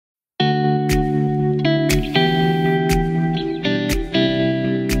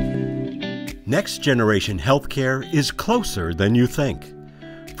Next-generation healthcare is closer than you think.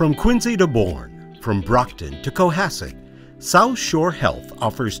 From Quincy to Bourne, from Brockton to Cohasset, South Shore Health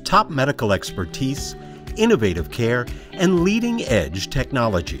offers top medical expertise, innovative care, and leading-edge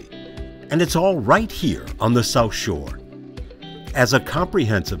technology. And it's all right here on the South Shore. As a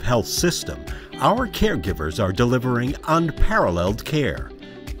comprehensive health system, our caregivers are delivering unparalleled care,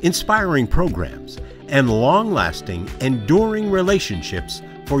 inspiring programs, and long-lasting, enduring relationships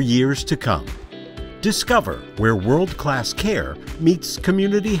for years to come. Discover where world-class care meets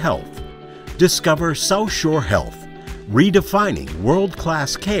community health. Discover South Shore Health, redefining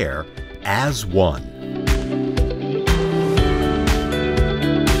world-class care as one.